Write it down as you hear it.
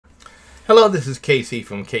Hello, this is Casey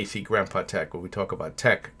from KC Grandpa Tech, where we talk about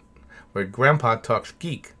tech, where Grandpa talks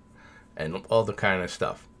geek and all the kind of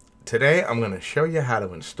stuff. Today, I'm going to show you how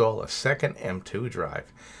to install a second M2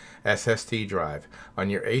 drive, SSD drive,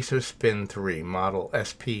 on your Acer Spin 3 model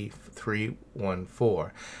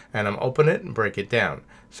sp314, and I'm opening it and break it down.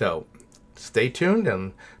 So, stay tuned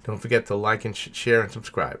and don't forget to like and share and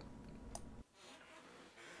subscribe.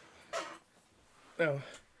 Now,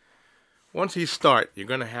 once you start, you're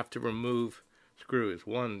going to have to remove screws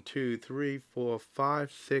 1, 2, 3, 4, 5,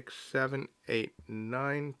 6, 7, 8,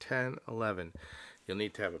 9, 10, 11. You'll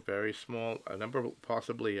need to have a very small number,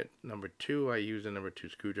 possibly at number 2. I use a number 2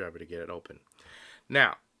 screwdriver to get it open.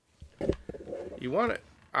 Now, you want it.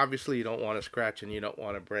 Obviously, you don't want to scratch and you don't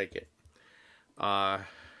want to break it. The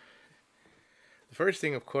first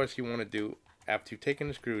thing, of course, you want to do after you've taken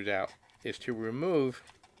the screws out is to remove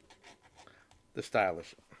the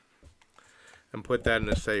stylus and put that in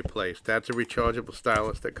a safe place. That's a rechargeable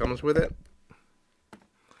stylus that comes with it.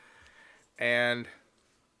 And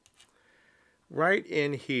right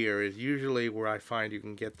in here is usually where I find you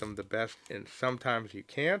can get them the best, and sometimes you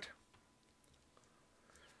can't.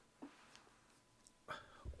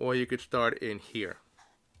 Or you could start in here.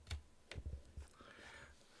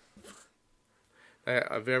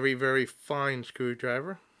 A very, very fine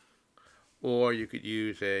screwdriver. Or you could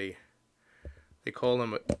use they call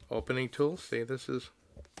them opening tools. See, this is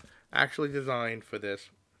actually designed for this.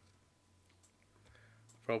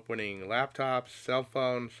 For opening laptops, cell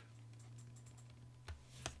phones.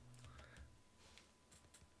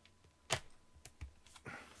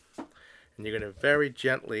 And you're going to very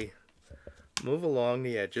gently move along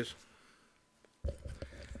the edges.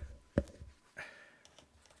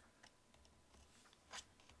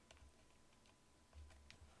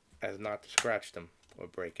 As not to scratch them or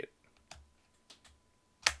break it.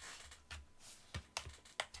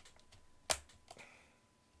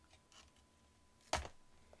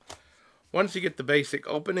 Once you get the basic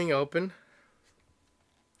opening open,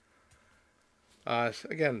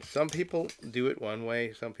 again, some people do it one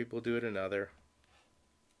way, some people do it another.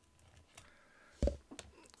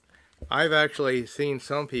 I've actually seen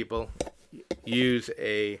some people use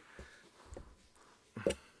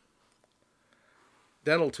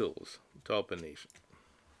dental tools to open these.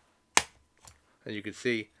 And you can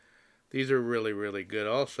see these are really, really good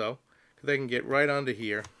also, because they can get right under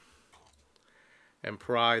here and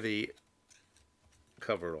pry the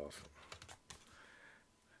cover off.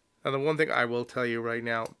 Now, the one thing I will tell you right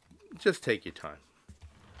now, just take your time.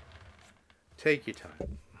 Take your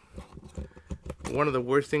time. One of the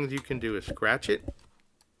worst things you can do is scratch it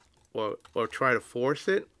or try to force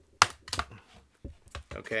it.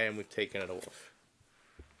 Okay, and we've taken it off.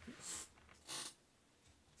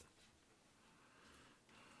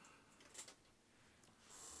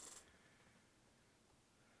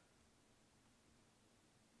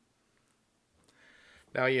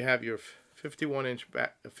 Now you have your 51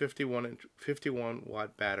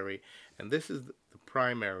 watt battery, and this is the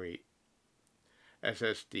primary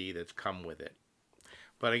SSD that's come with it.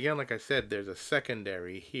 But again, like I said, there's a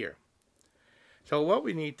secondary here. So what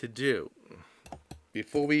we need to do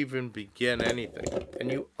before we even begin anything,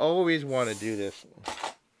 and you always want to do this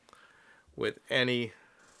with any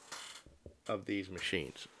of these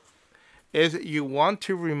machines, is you want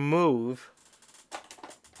to remove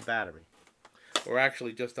the battery. Or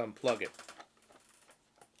actually just unplug it.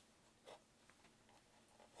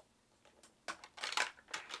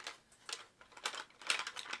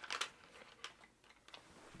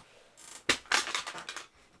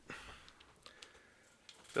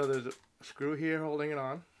 So there's a screw here holding it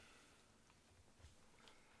on.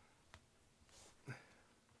 Now,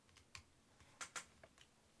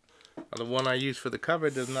 the one I use for the cover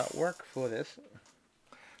does not work for this, so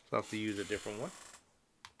I'll have to use a different one.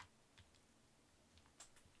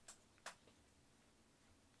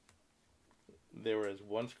 There is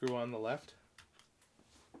one screw on the left.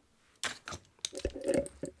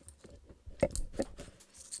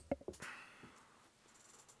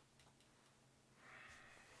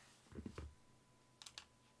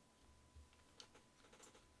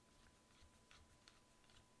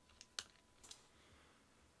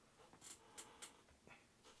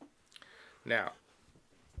 Now,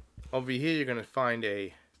 over here you're going to find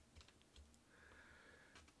a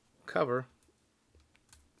cover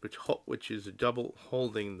which is double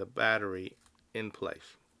holding the battery in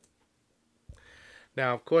place.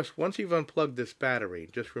 Now, of course, once you've unplugged this battery,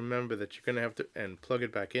 just remember that you're going to have to, and plug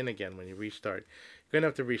it back in again when you restart, you're going to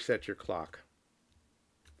have to reset your clock.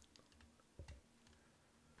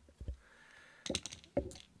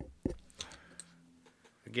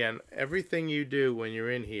 Again, everything you do when you're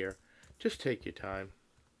in here, Just take your time.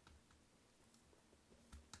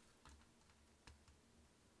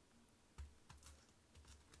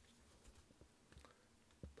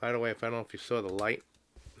 By the way, if I don't know if you saw the light,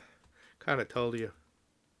 kind of told you.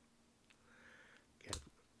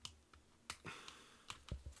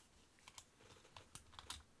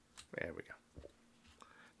 There we go.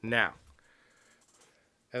 Now,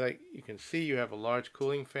 as you can see, you have a large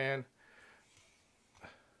cooling fan.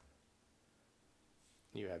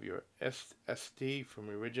 You have your SD from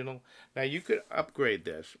original. Now you could upgrade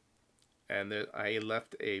this, and I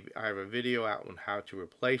have a video out on how to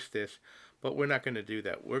replace this, but we're not going to do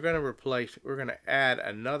that. We're going to add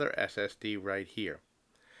another SSD right here.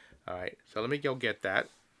 All right, so let me go get that.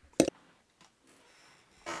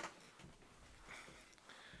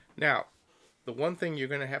 Now, the one thing you're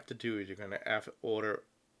going to have to do is you're going to have to order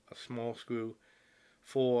a small screw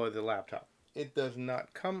for the laptop. It does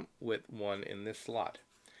not come with one in this slot.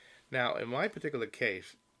 Now, in my particular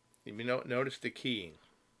case, you notice the keying.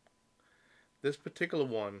 This particular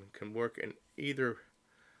one can work in either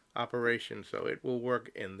operation, so it will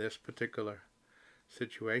work in this particular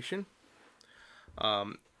situation.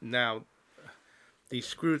 Now, these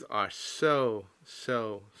screws are so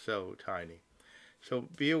tiny. So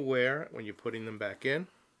be aware when you're putting them back in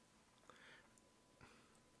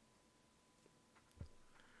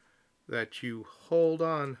that you hold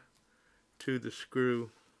on to the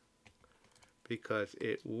screw, because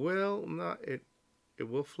it will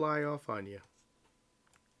fly off on you.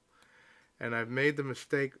 And I've made the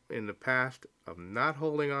mistake in the past of not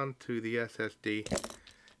holding on to the SSD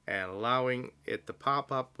and allowing it to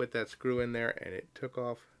pop up with that screw in there, and it took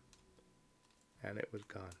off and it was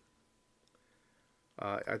gone.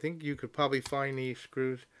 I think you could probably find these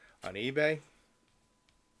screws on eBay.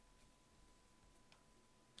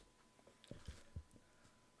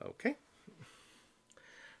 Okay.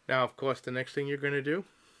 Now, of course, the next thing you're going to do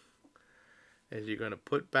is you're going to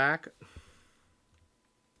put back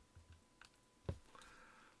the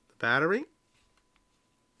battery.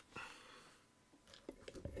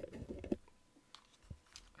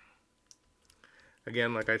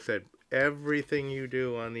 Again, like I said, everything you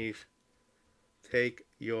do on these, take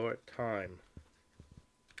your time.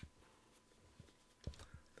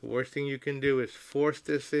 The worst thing you can do is force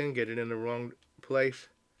this in, get it in the wrong place,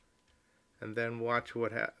 and then watch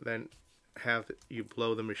what have you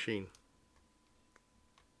blow the machine.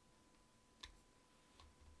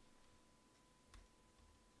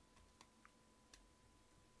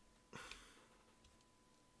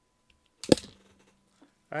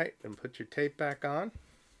 Alright, then put your tape back on.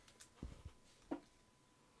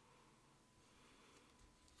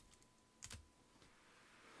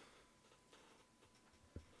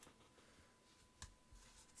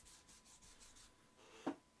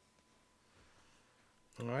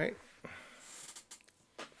 Alright.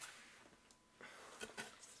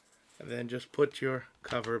 And then just put your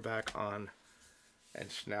cover back on and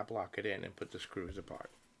snap lock it in and put the screws apart.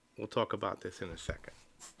 We'll talk about this in a second.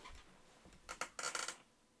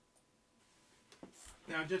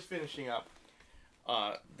 Now, just finishing up,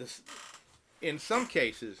 in some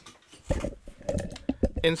cases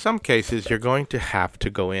you're going to have to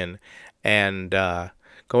go in and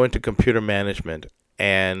go into computer management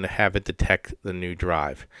and have it detect the new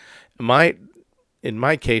drive. In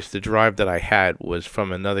my case, the drive that I had was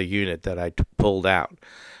from another unit that I pulled out,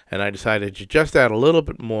 and I decided to just add a little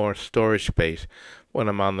bit more storage space when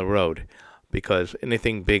I'm on the road, because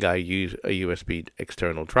anything big I use a USB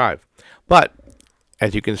external drive. But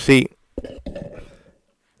as you can see,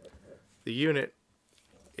 the unit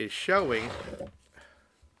is showing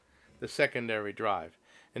the secondary drive.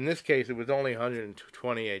 In this case, it was only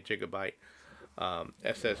 128 gigabyte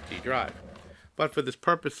SSD drive. But for this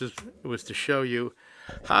purpose, it was to show you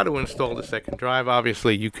how to install the second drive.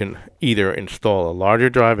 Obviously, you can either install a larger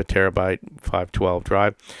drive, a terabyte 512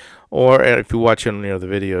 drive, or if you watch any of the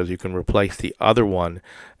videos, you can replace the other one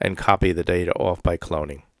and copy the data off by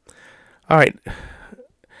cloning. All right.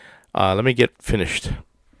 Let me get finished.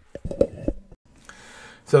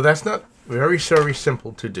 So that's not very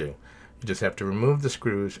simple to do. You just have to remove the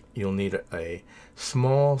screws. You'll need a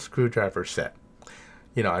small screwdriver set.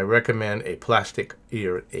 You know, I recommend a plastic,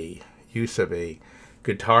 either a use of a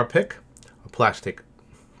guitar pick, a plastic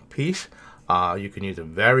piece. You can use a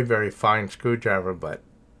very fine screwdriver, but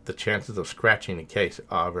the chances of scratching the case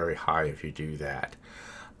are very high if you do that.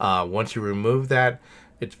 Once you remove that,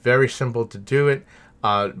 it's very simple to do it.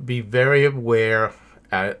 Be very aware,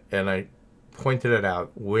 and I pointed it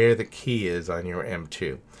out, where the key is on your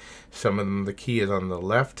M2. Some of them the key is on the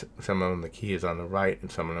left, some of them the key is on the right,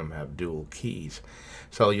 and some of them have dual keys.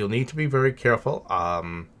 So you'll need to be very careful.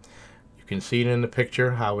 can see it in the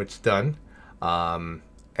picture how it's done. And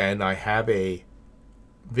I have a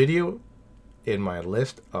video in my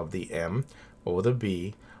list of the M or the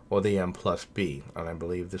B or the M plus B. And I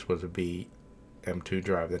believe this was a B M2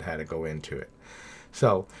 drive that had to go into it.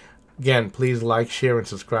 So again, please like, share, and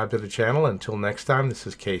subscribe to the channel. Until next time, this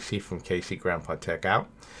is Casey from Casey Grandpa Tech out,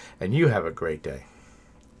 and you have a great day.